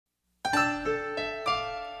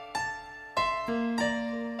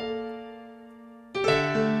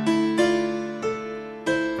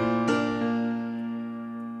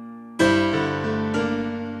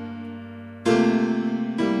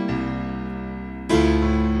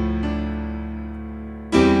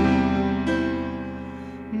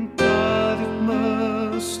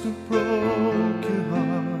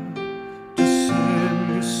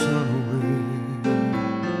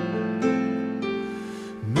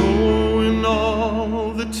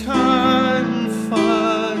time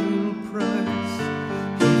final price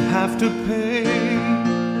he'd have to pay.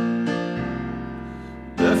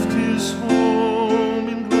 Left his home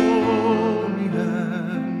in glory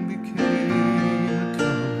and became a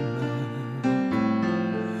common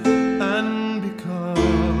man. And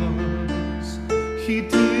because he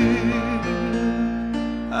did,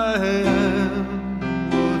 I am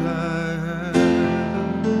what I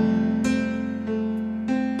am.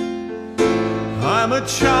 I'm a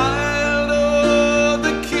child of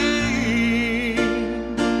the King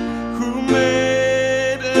who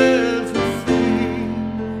made everything.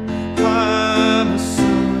 I'm a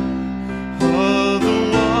son of the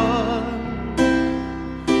one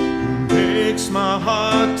who makes my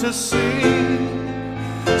heart to sing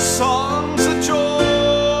songs of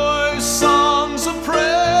joy, songs of praise.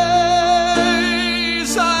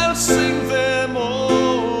 I'll sing them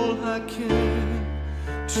all I can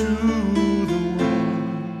to the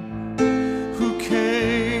who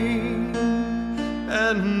came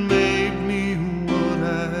and made me what I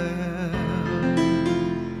am.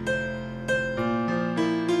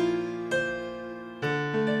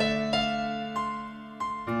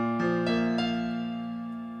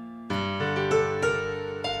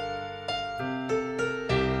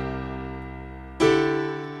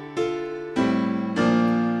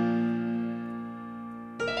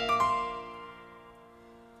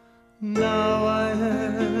 Now I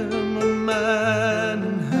am a man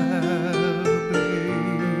and have a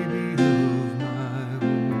baby of my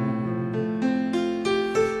own.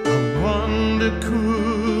 I wondered,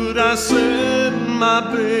 could I send my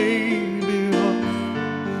baby off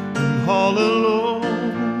and all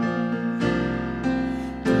alone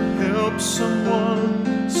to help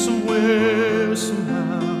someone somewhere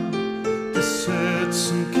somehow to set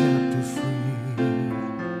some captive free?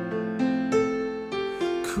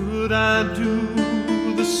 Could I do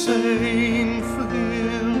the same for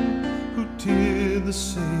him who did the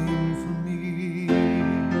same for me?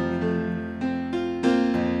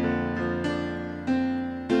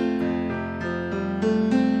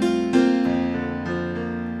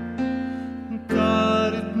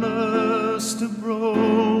 God, it must have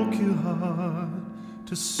broke your heart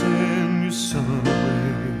to send your son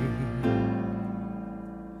away,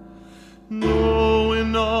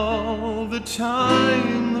 knowing all the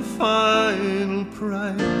time the final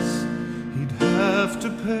price he'd have to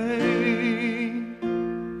pay.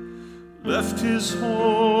 Left his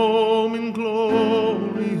home in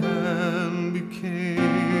glory and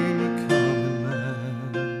became a common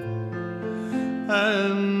man.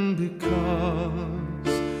 And because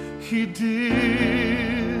he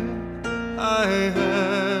did, I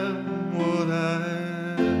am what I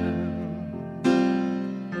am.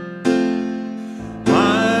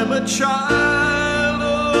 I'm a child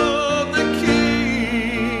of the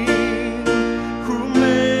King who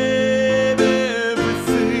made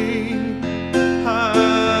everything.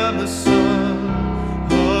 I'm a son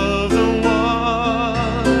of the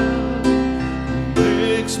one who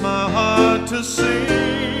makes my heart to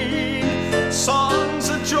sing songs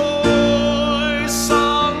of joy,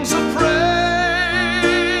 songs of praise.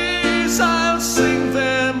 I'll sing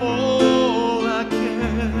them all I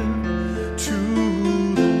can to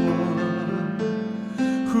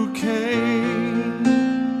who came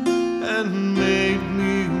and made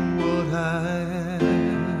me what I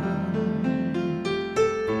am,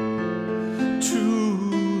 to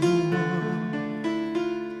the one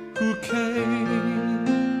who came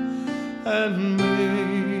and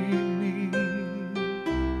made me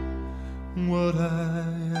what I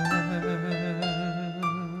am.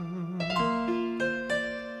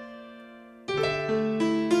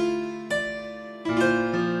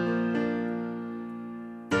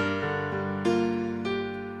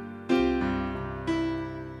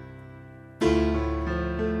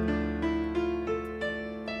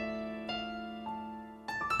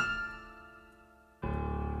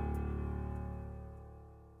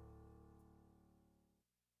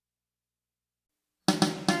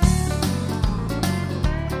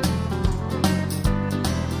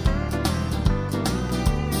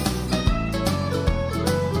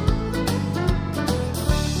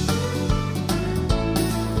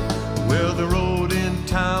 Well, they rode in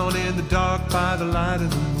town in the dark by the light of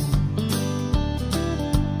the moon.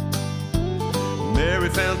 Mary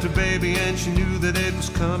felt her baby and she knew that it was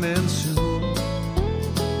coming soon.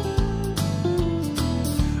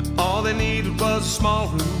 All they needed was a small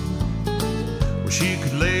room where she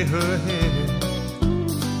could lay her head.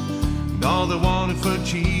 And all they wanted for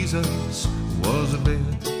Jesus was a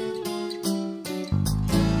bed.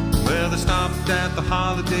 Well, they stopped at the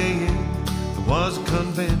Holiday Inn. There was a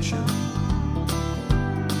convention.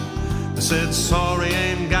 They said, sorry,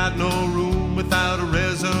 ain't got no room without a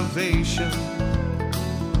reservation,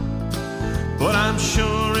 but I'm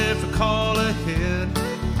sure if I call ahead,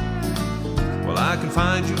 well, I can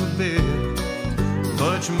find you a bed,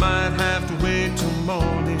 but you might have to wait till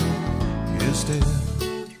morning instead.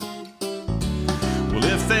 Well,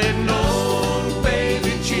 if they'd known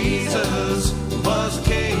baby Jesus was a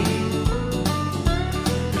king,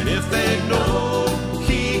 and if they'd known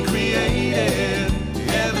he created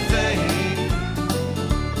everything,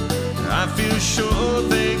 I feel sure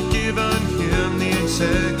they'd given him the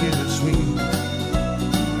executive suite.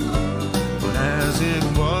 But as it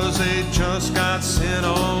was, they just got sent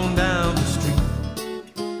on down the street,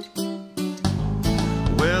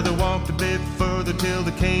 where they walked a bit further till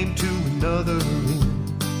they came to another inn.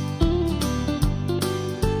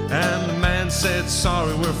 And the man said,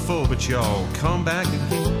 sorry, we're full, but y'all come back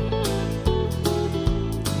again.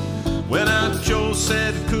 Well, now Joe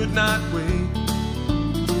said he could not wait,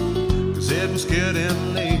 'cause it was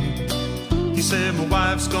getting late. He said, my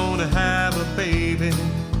wife's gonna have a baby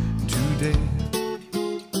today.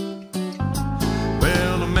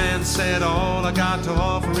 Well, the man said, all I got to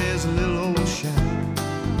offer is a little old shack,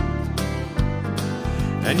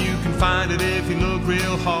 and you can find it if you look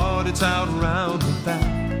real hard, it's out around the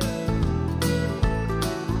back.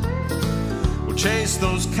 Well, chase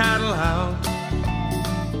those cattle out,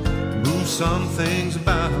 move some things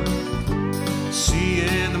about, see you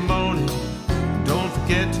in the morning, don't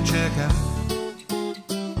forget to check out.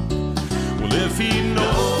 Well, if he'd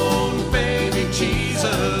known baby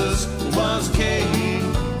Jesus was king,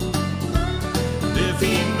 and if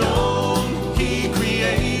he'd known he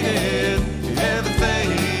created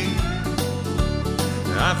everything,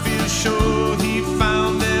 I feel sure he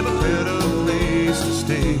found them a better place to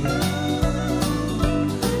stay.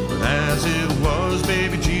 But as it was,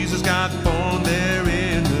 baby Jesus got born there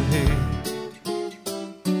in the hay.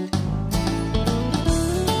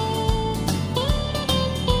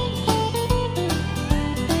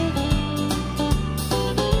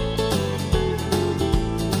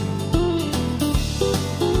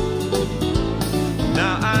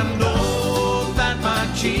 Now I know that my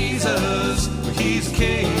Jesus, he's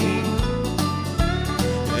king,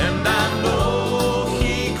 and I know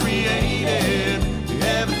he created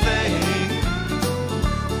everything.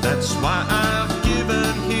 That's why I've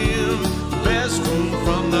given him the best room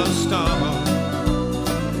from the start,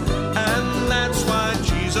 and that's why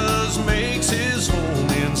Jesus makes his home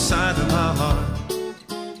inside of my heart.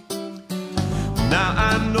 Now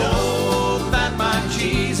I know that my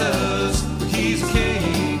Jesus, he's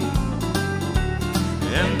king,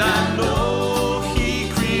 and I know he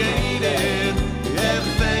created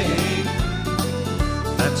everything.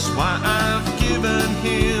 That's why I've given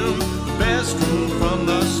him the best room from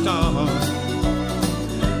the start,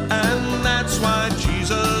 and that's why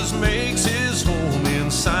Jesus makes his home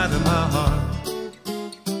inside of my heart.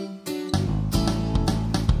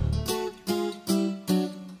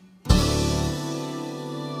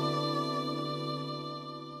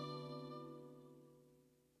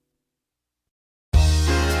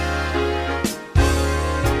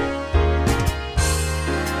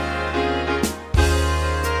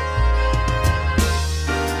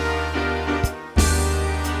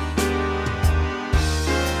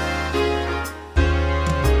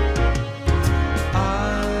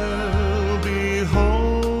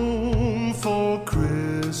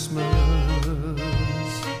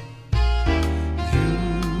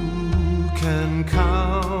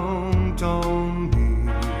 Count on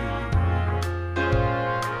me.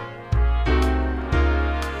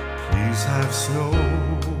 Please have snow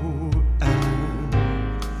and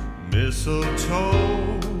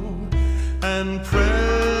mistletoe and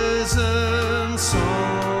presents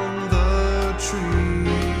on the tree.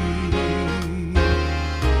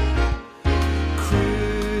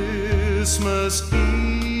 Christmas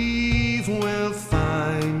Eve will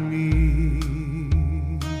find me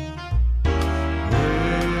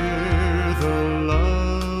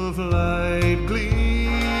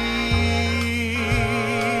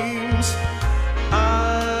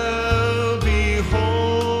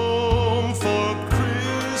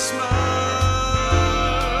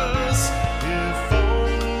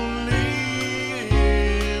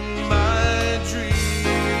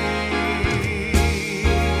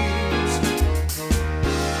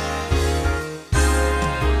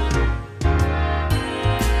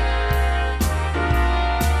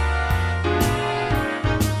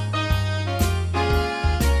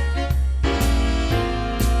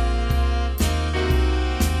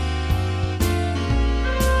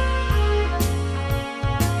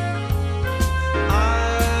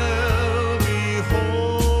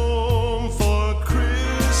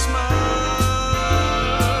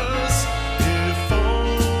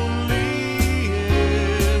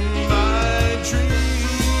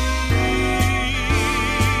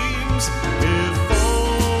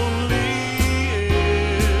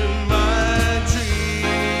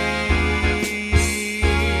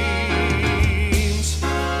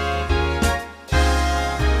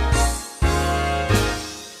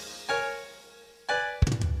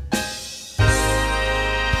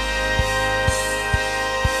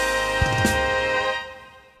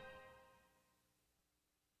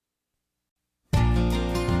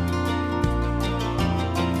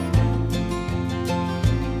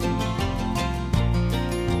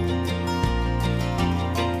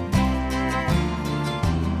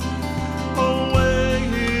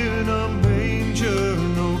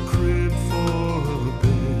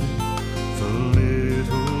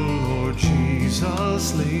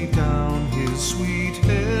Jesus laid down his sweet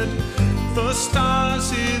head. The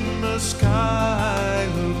stars in the sky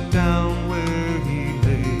looked down where he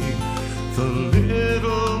lay. The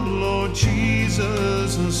little Lord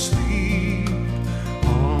Jesus asleep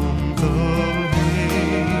on the hay.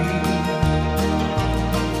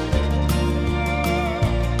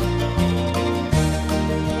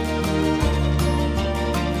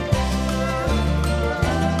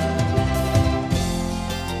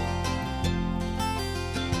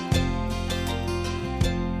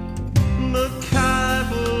 The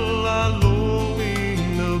cattle are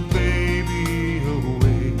lowing, the baby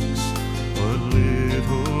awakes, but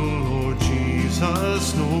little Lord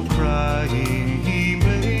Jesus no crying he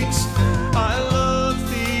makes. I love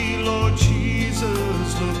thee, Lord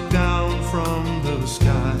Jesus, look down from the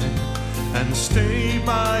sky and stay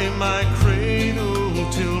by my cradle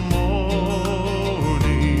till morning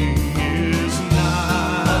is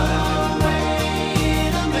nigh. Away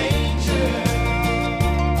in a manger,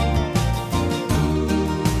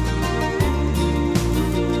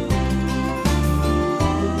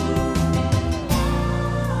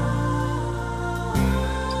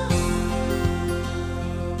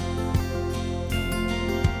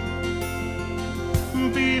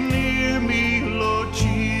 be near me, Lord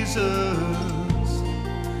Jesus,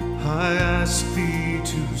 I ask thee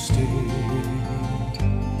to stay.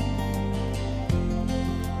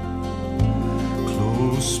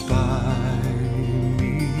 Close by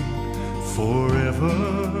me forever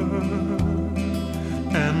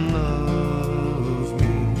and love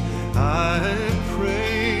me, I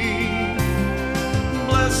pray.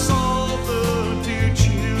 Bless all the dear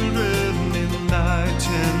children in thy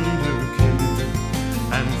tender care,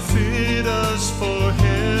 and fit us for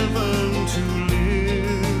heaven to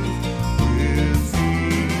live with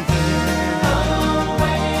thee there.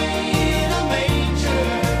 away in a manger,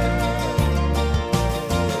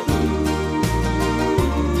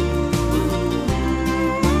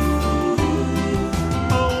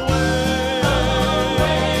 Away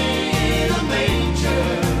in a manger,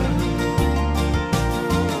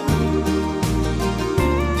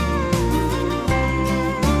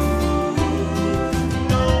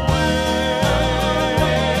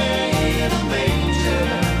 in a manger.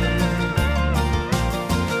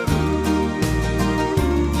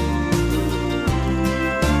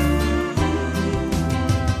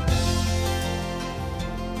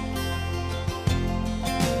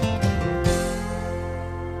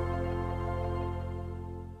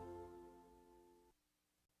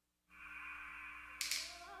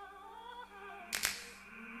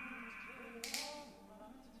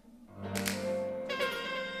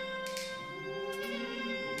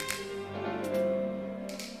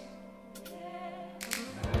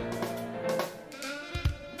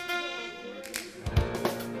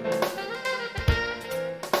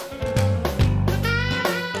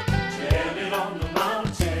 Tell it on the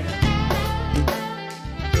mountain,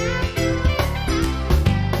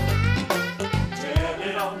 tell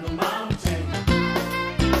it on the mountain,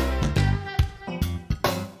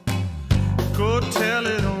 Go tell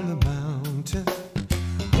it on the mountain,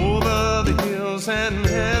 over the hills and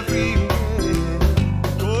everywhere.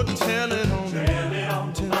 Go tell it on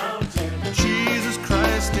the mountain, Jesus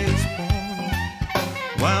Christ is born.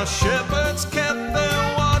 While shepherds kept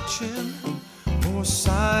their watching o'er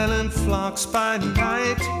silent flocks by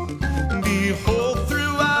night, behold,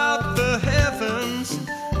 throughout the heavens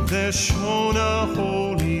there shone a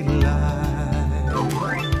holy light.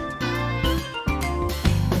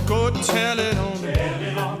 Go tell it on the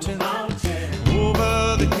mountain,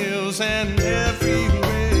 over the hills and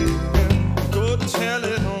everywhere. Go tell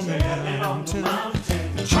it on the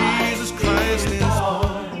mountain, Jesus Christ is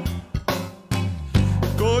born.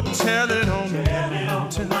 Go tell it on the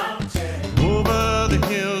mountain, over the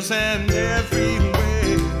hills and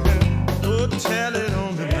everywhere. Go tell it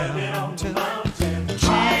on the mountain,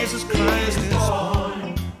 Jesus Christ is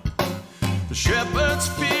born. The shepherds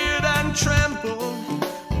feared and trembled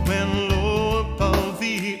when low above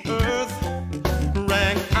the earth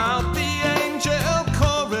rang out the angel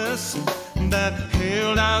chorus that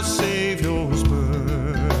hailed our Savior's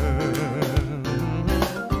birth.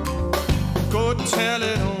 Go tell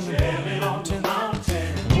it on the mountain,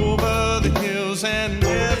 over the hills and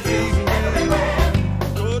everywhere.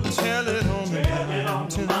 Go tell it on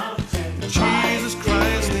the mountain, Jesus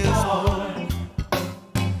Christ is born.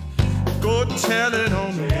 Go tell it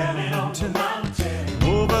on the mountain,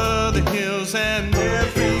 over the hills and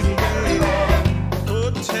everywhere.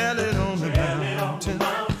 Go tell it on the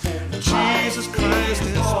mountain, Jesus Christ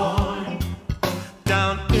is born.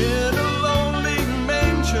 Down in a lonely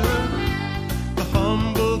manger, the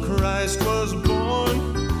humble Christ was born.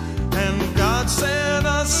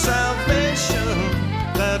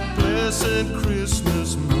 blessed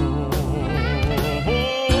Christmas morn.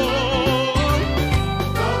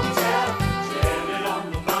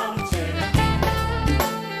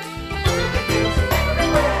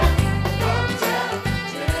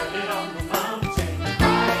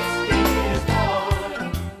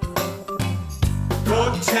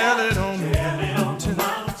 Tell it on the mountain,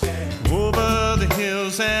 over the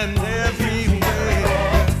hills and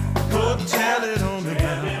everywhere. Go tell it on the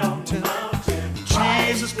mountain,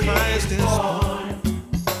 Jesus Christ is born.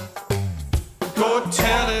 Go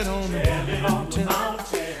tell it on the mountain,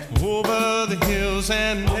 over the hills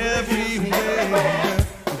and everywhere.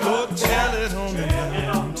 Go tell it on the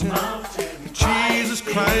mountain, Jesus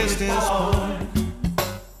Christ is born.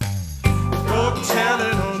 Go tell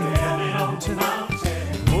it on the mountain,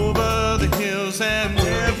 over the hills and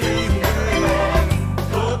everywhere.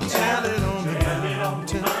 Go tell it on the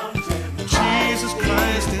mountain, Jesus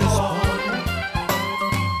Christ is born.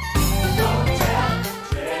 Go tell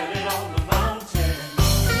it on the mountain.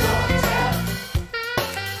 Go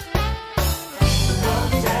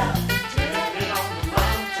tell it on the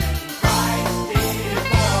mountain, Christ is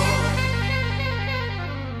born.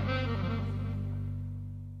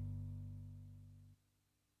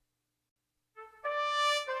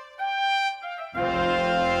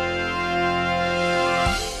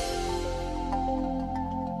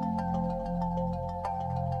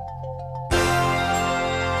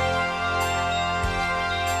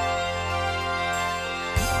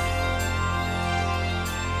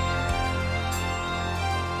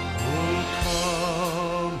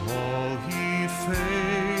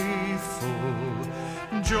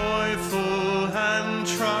 Joyful and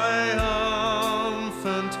triumphant,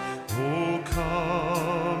 oh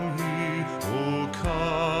come ye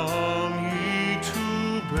to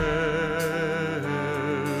Bethlehem.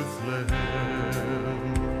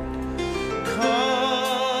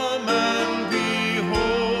 Come and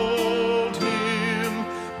behold him,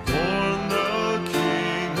 born the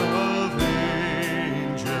King of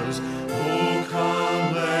angels. Oh come,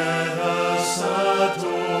 let us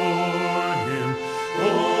adore him.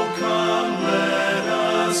 Oh, come, let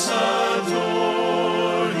us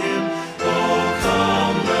adore him. Oh,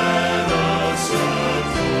 come, let us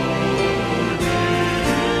adore him,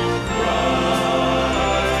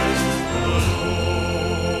 Christ the Lord.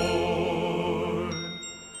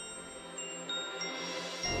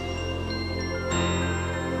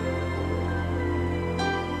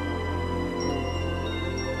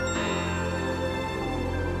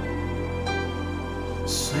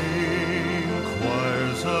 Sing,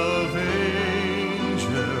 choirs of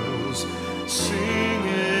angels, sing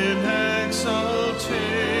in exaltation.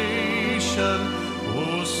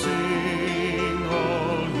 Oh, sing,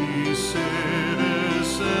 all ye citizens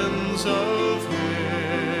of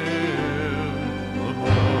heaven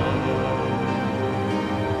above.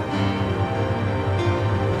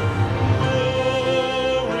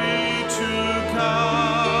 Glory to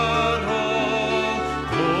God, all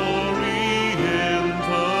glory in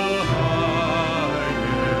the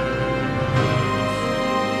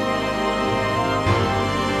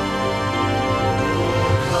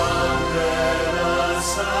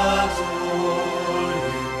adore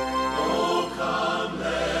him. Oh, come,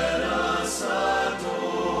 let us adore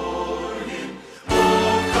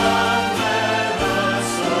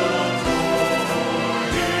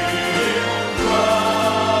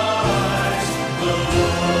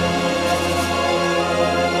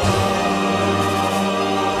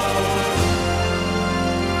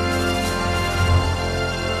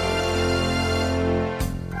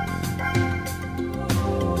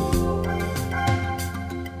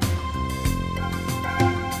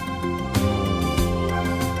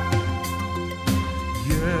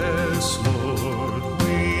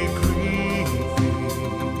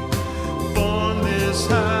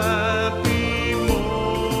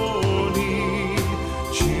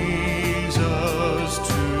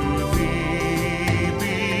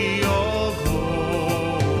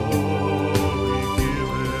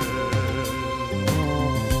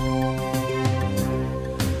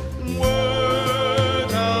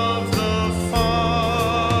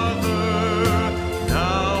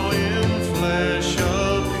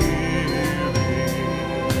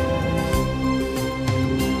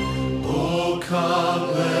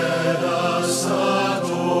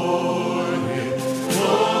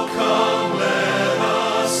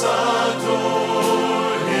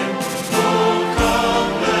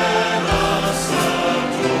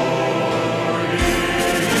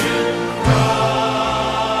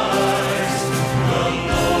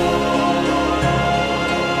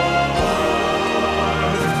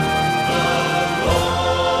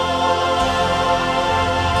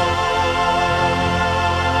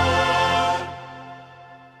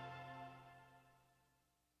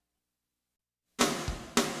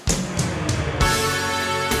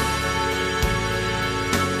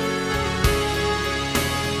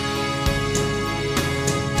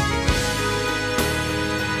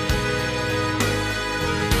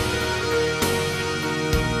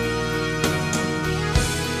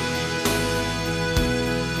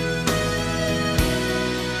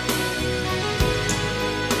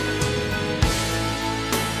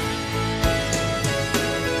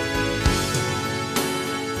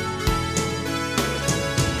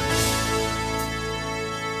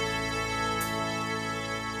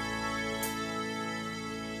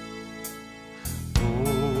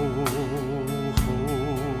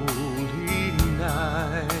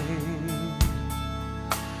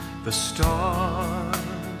The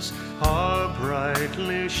stars are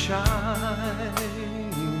brightly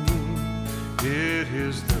shining. It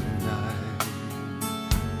is the night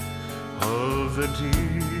of the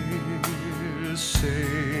dear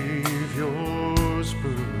Savior's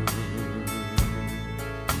birth.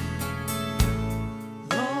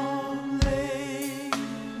 Long lay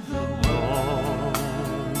the world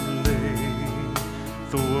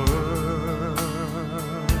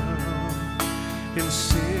in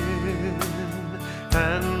sin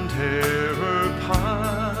and error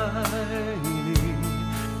pining,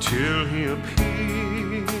 till he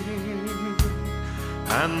appeared,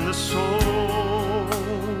 and the soul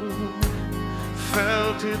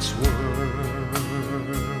felt its worth.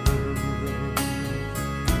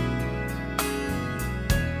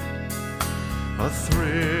 A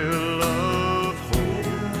thrill of hope,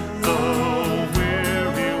 the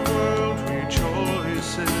weary world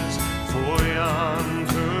rejoices, for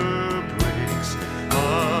yonder breaks a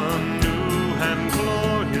new and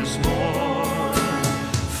glorious morn.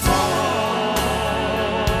 Fall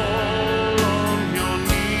on your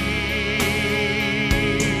knees,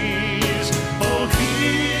 oh,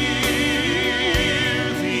 hear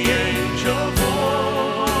the angel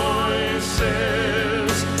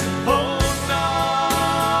voices, oh, night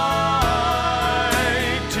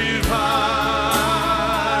divine,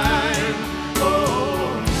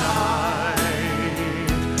 oh, night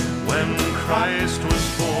when Christ was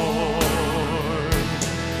born,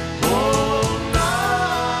 oh,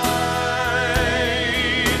 night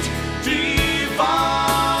divine,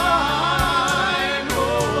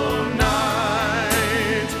 oh, night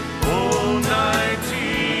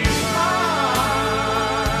divine.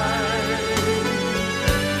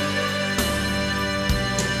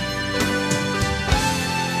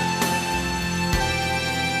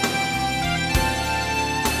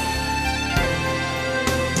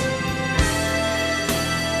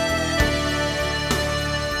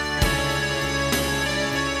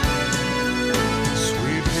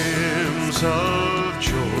 Sweet hymns of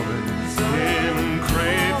joy in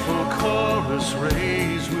grateful chorus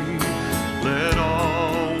raise we. Let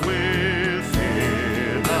all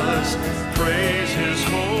within us praise his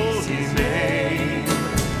holy name.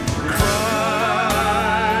 Christ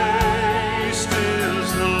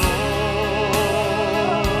is the Lord.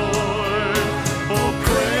 Oh,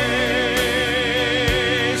 praise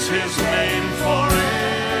his name forever.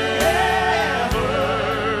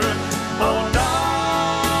 Oh, night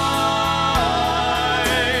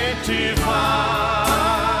divine,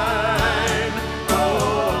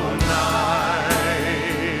 oh,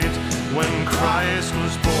 night when Christ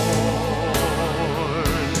was born,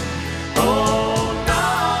 oh, night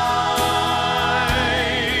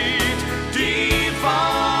divine,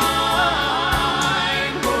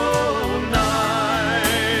 oh, night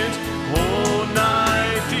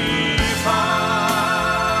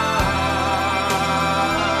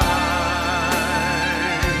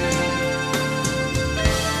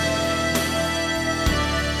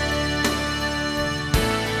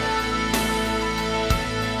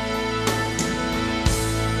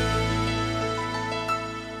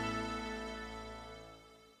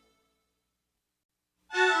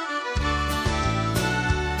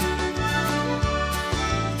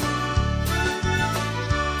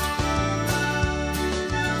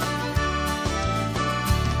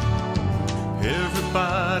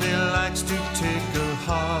Everybody likes to take a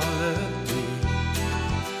holiday.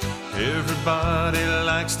 Everybody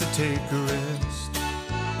likes to take a rest.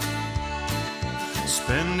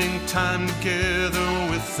 Spending time together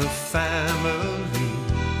with the family,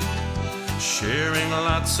 sharing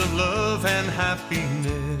lots of love and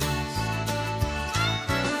happiness.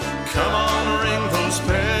 Come on, ring those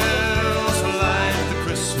bells, light the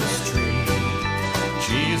Christmas tree.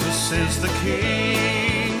 Jesus is the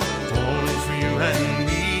King, born for you and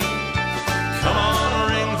me. Come on,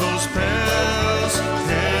 ring those bells,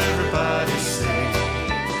 everybody say,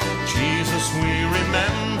 Jesus, we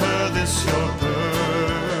remember this your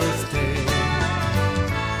birthday.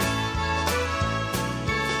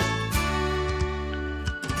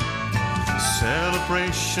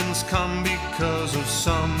 Celebrations come because of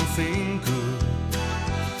something good.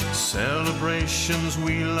 Celebrations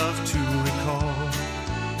we love to recall.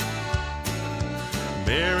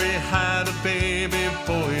 Mary had a baby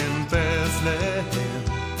boy in Bethlehem,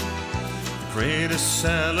 the greatest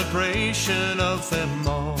celebration of them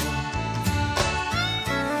all.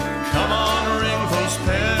 Come on, ring those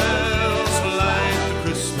bells, light the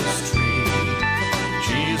Christmas tree.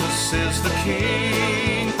 Jesus is the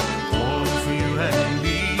King, born for you and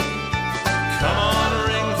me. Come on,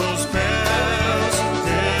 ring those bells,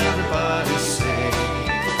 everybody say,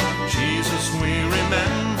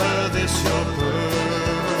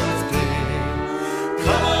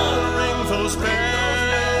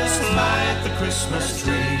 Christmas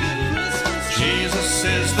tree. Jesus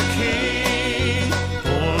is the King,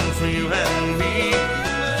 born for you and me.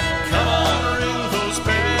 Come on, ring those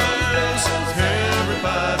bells,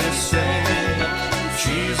 everybody sing.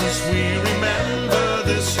 Jesus, we remember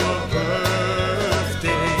this your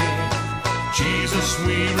birthday. Jesus,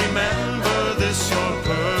 we remember this your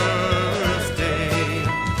birthday.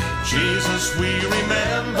 Jesus, we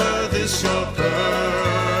remember this your birthday.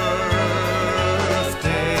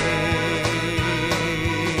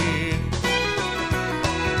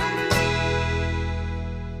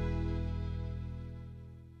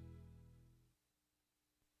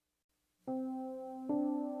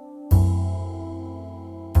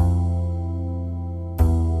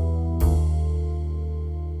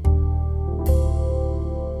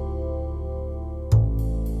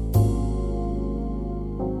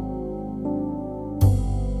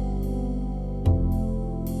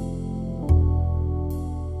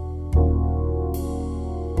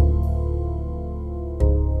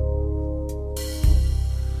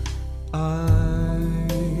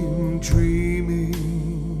 I'm dreaming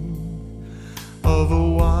of a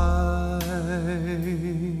white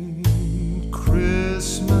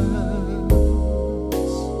Christmas,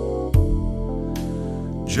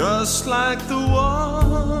 just like the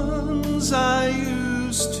ones I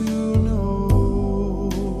used to know,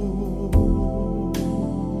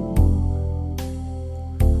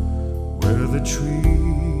 where the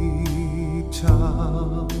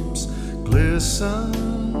treetops glisten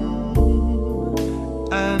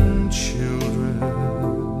and children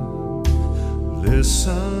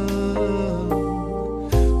listen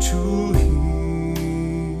to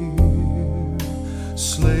hear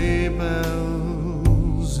sleigh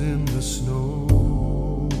bells in the snow.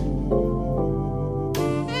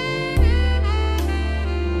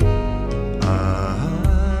 I'm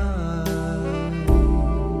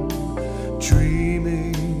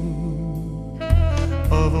dreaming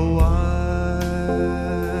of a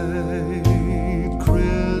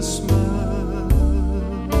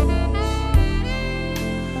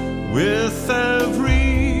with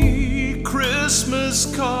every Christmas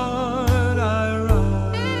card I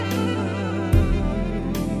write.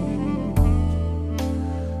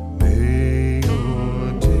 May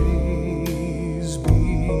your days be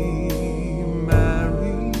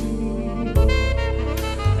merry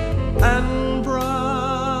and bright,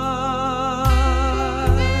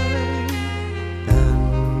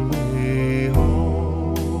 and may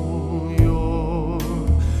all your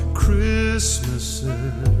Christmases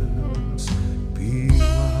be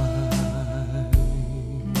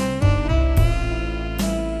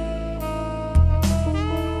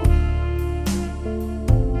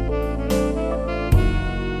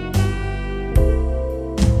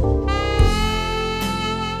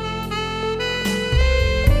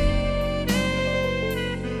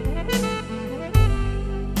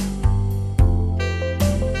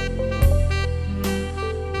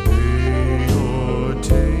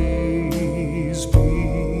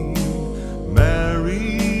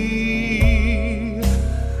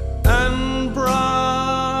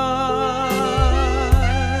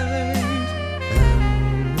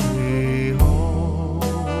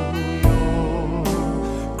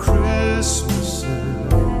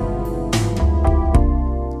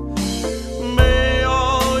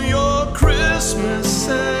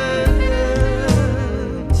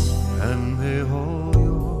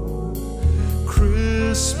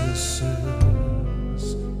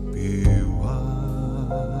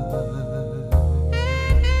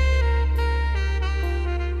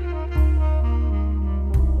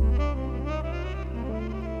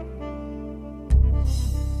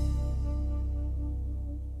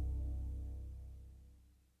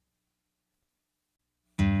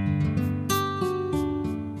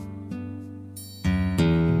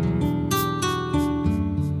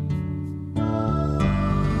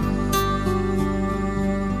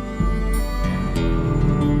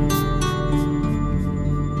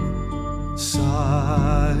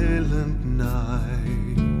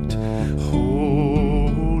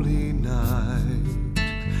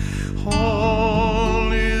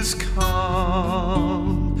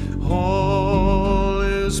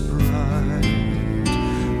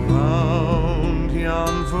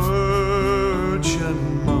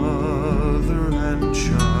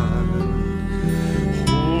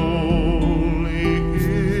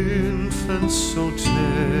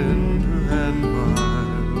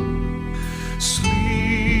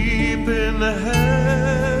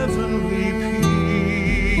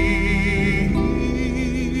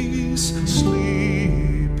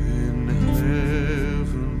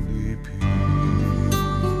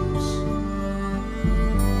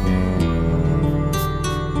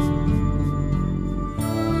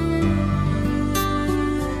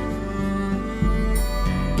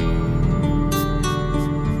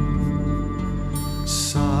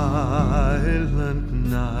Silent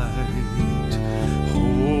night,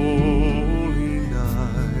 holy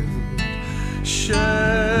night, shepherds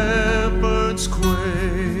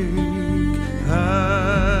quake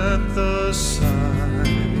at the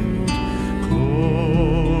sight,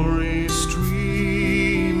 glory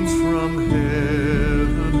streams from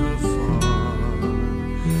heaven afar,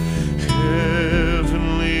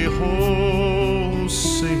 heavenly hosts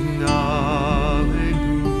sing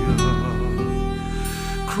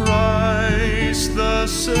Christ the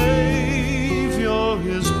Savior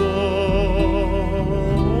is born.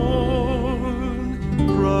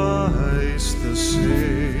 Christ the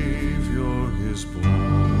Savior is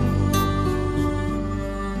born.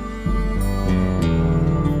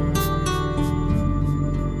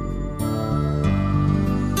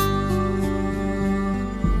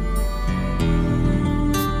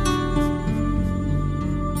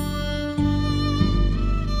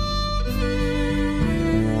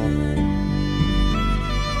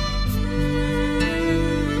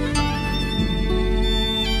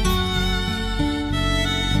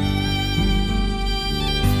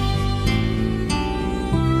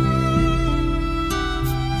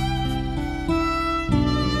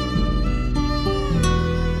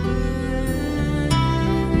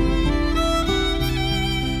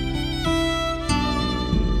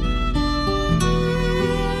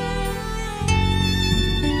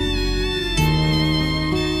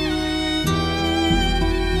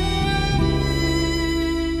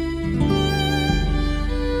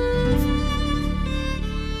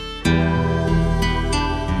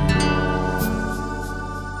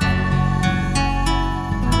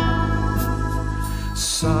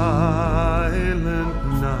 Silent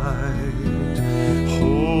night,